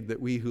made that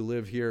we who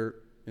live here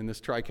in this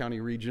Tri-County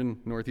region,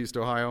 Northeast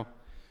Ohio,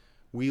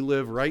 we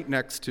live right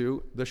next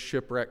to the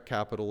shipwreck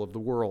capital of the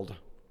world.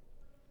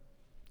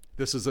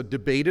 This is a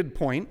debated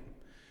point,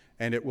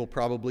 and it will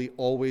probably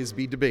always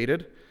be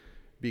debated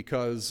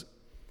because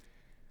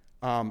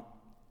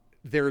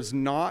there's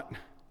not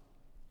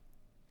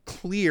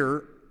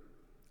clear,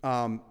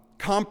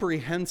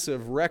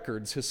 comprehensive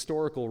records,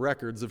 historical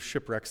records of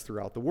shipwrecks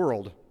throughout the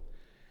world.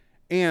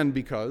 And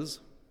because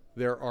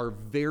there are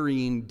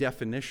varying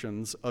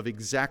definitions of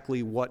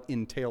exactly what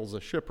entails a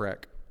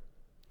shipwreck.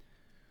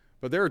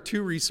 But there are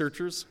two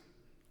researchers,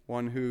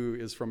 one who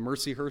is from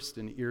Mercyhurst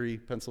in Erie,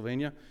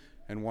 Pennsylvania,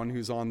 and one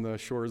who's on the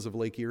shores of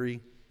Lake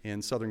Erie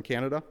in southern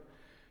Canada.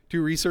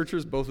 Two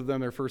researchers, both of them,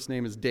 their first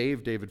name is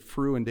David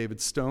Frew and David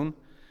Stone,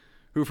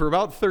 who for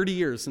about 30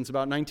 years, since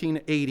about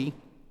 1980,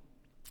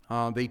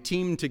 they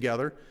teamed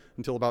together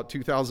until about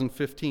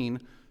 2015,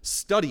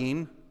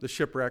 studying the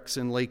shipwrecks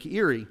in Lake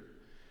Erie.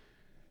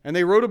 And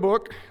they wrote a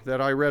book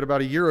that I read about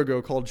a year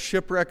ago called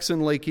Shipwrecks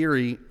in Lake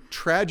Erie,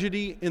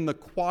 Tragedy in the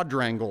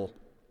Quadrangle.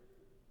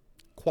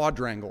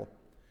 Quadrangle.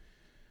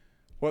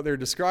 What they're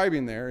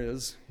describing there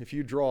is, if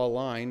you draw a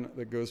line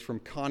that goes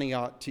from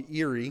Conneaut to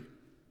Erie,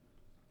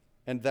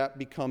 and that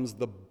becomes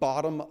the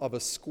bottom of a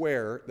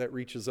square that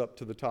reaches up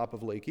to the top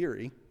of Lake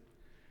Erie,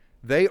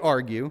 they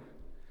argue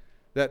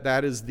that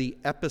that is the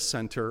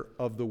epicenter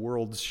of the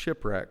world's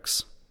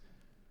shipwrecks.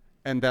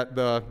 And that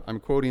I'm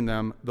quoting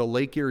them, the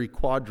Lake Erie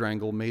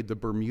Quadrangle made the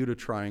Bermuda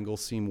Triangle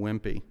seem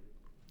wimpy.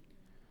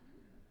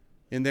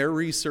 In their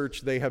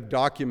research, they have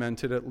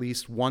documented at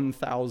least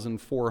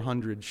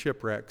 1,400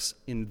 shipwrecks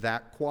in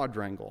that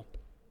quadrangle.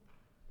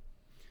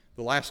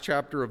 The last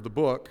chapter of the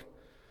book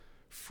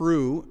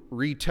Frew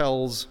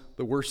retells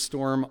the worst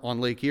storm on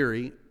Lake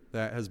Erie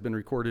that has been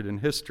recorded in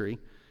history. It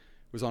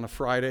was on a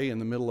Friday in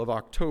the middle of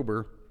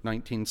October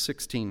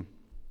 1916.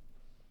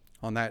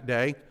 On that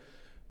day,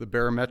 the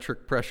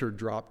barometric pressure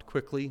dropped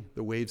quickly.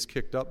 The waves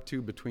kicked up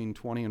to between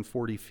 20 and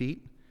 40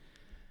 feet.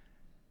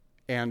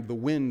 And the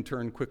wind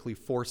turned quickly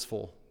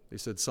forceful. They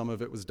said some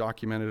of it was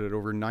documented at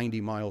over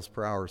 90 miles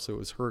per hour, so it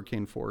was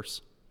hurricane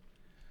force.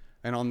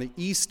 And on the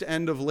east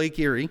end of Lake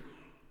Erie,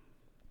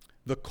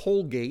 the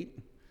Colgate,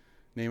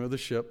 name of the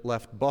ship,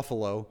 left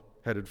Buffalo,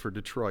 headed for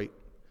Detroit,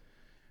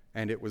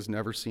 and it was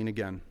never seen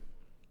again.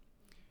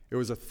 It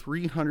was a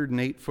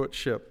 308-foot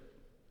ship.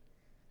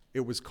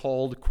 It was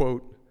called,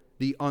 quote,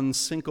 the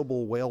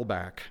unsinkable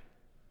whaleback.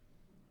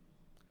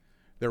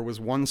 There was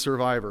one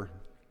survivor.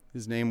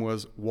 His name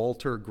was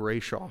Walter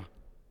Grayshaw.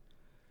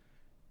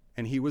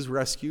 And he was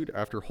rescued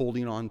after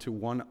holding on to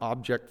one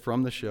object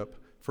from the ship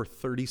for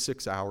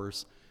 36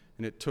 hours,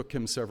 and it took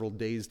him several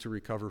days to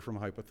recover from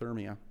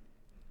hypothermia.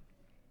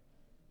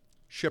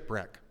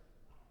 Shipwreck.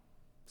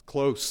 It's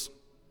close.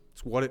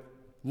 It's what it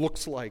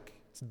looks like.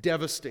 It's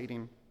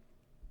devastating.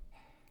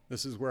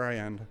 This is where I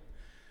end,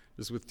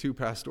 just with two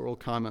pastoral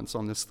comments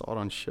on this thought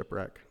on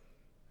shipwreck.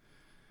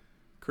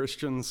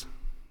 Christians,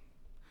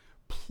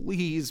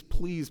 please,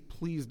 please,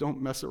 please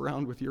don't mess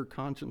around with your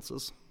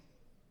consciences.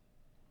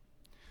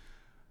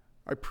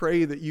 I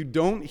pray that you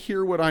don't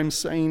hear what I'm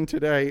saying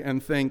today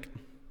and think,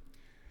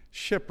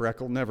 shipwreck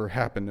will never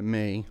happen to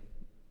me.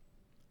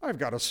 I've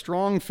got a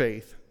strong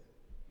faith.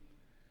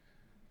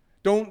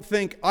 Don't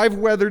think, I've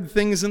weathered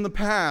things in the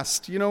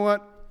past. You know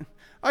what?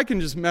 I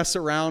can just mess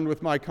around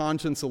with my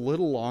conscience a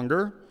little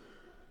longer.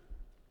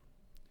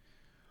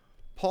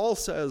 Paul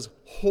says,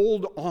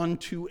 hold on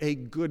to a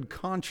good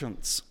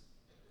conscience.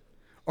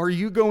 Are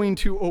you going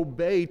to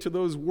obey to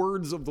those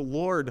words of the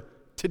Lord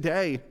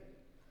today?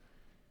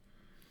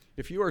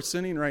 If you are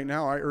sinning right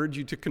now, I urge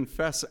you to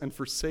confess and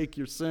forsake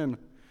your sin.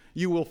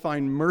 You will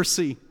find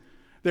mercy.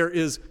 There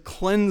is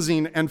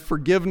cleansing and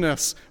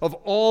forgiveness of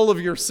all of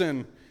your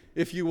sin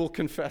if you will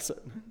confess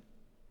it.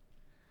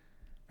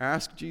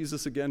 Ask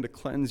Jesus again to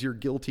cleanse your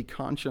guilty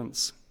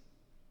conscience.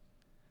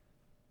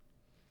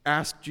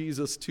 Ask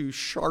Jesus to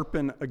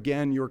sharpen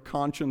again your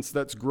conscience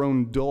that's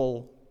grown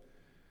dull.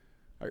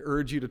 I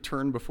urge you to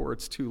turn before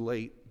it's too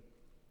late.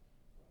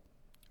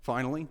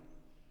 Finally,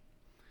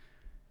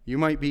 you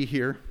might be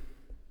here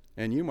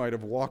and you might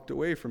have walked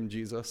away from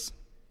Jesus.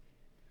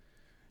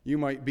 You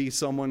might be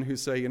someone who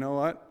say, you know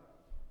what?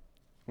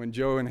 When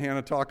Joe and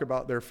Hannah talk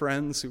about their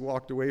friends who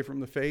walked away from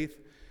the faith,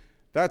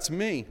 that's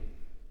me.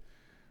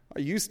 I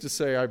used to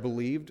say I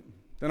believed,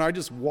 then I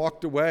just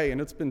walked away,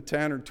 and it's been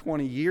 10 or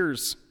 20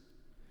 years.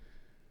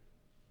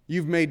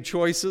 You've made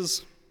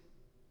choices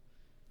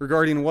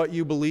regarding what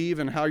you believe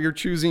and how you're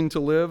choosing to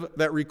live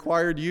that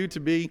required you to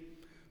be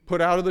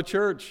put out of the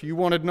church. You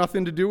wanted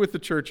nothing to do with the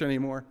church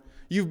anymore.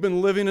 You've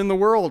been living in the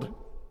world.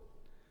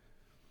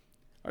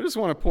 I just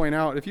want to point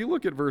out, if you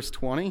look at verse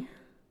 20,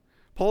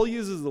 Paul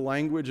uses the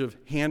language of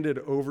handed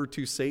over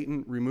to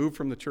Satan, removed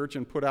from the church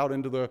and put out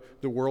into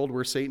the world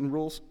where Satan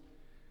rules.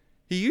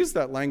 He used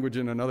that language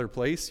in another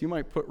place. You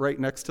might put right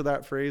next to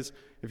that phrase,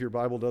 if your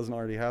Bible doesn't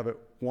already have it,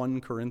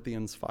 1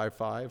 Corinthians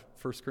 5:5,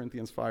 1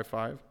 Corinthians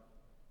 5:5.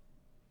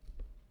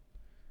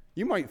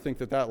 You might think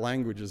that that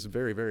language is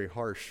very, very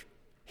harsh,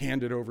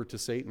 handed over to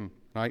Satan.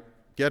 I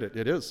get it,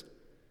 it is.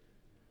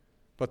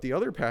 But the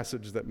other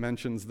passage that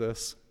mentions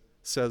this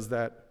says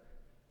that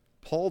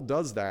Paul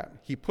does that.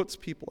 He puts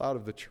people out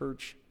of the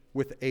church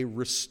with a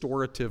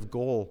restorative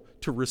goal,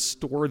 to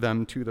restore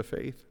them to the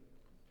faith.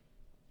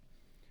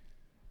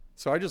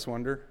 So I just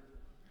wonder,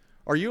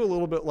 are you a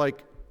little bit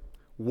like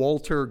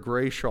Walter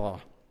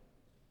Grayshaw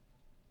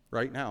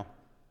right now?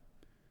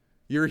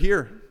 You're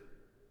here,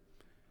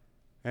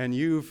 and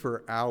you've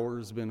for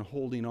hours been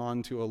holding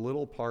on to a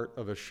little part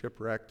of a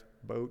shipwrecked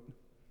boat.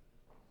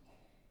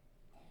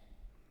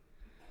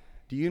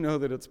 Do you know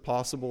that it's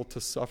possible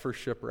to suffer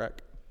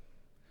shipwreck?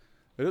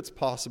 That it's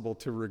possible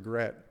to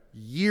regret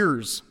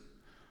years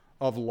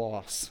of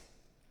loss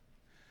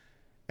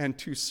and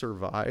to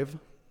survive?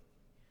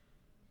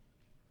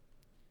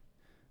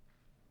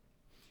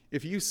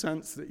 If you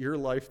sense that your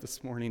life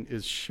this morning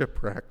is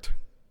shipwrecked,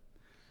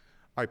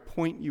 I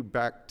point you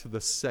back to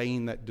the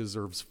saying that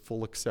deserves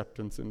full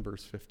acceptance in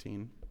verse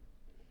 15.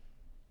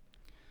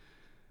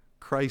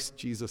 Christ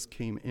Jesus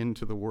came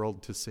into the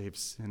world to save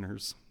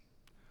sinners,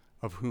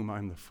 of whom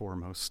I'm the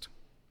foremost.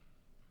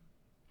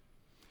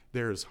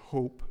 There is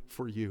hope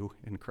for you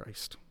in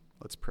Christ.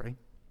 Let's pray.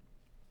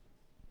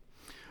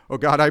 Oh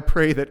God, I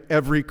pray that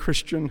every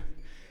Christian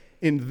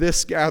in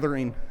this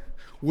gathering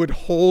would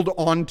hold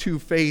on to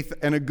faith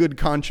and a good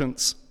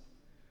conscience.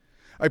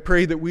 I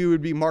pray that we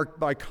would be marked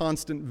by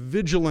constant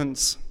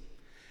vigilance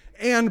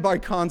and by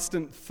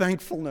constant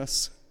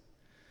thankfulness.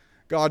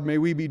 God, may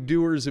we be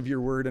doers of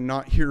your word and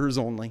not hearers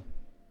only.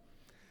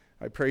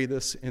 I pray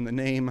this in the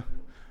name of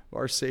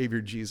our Savior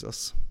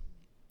Jesus.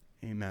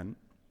 Amen.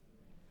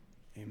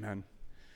 Amen.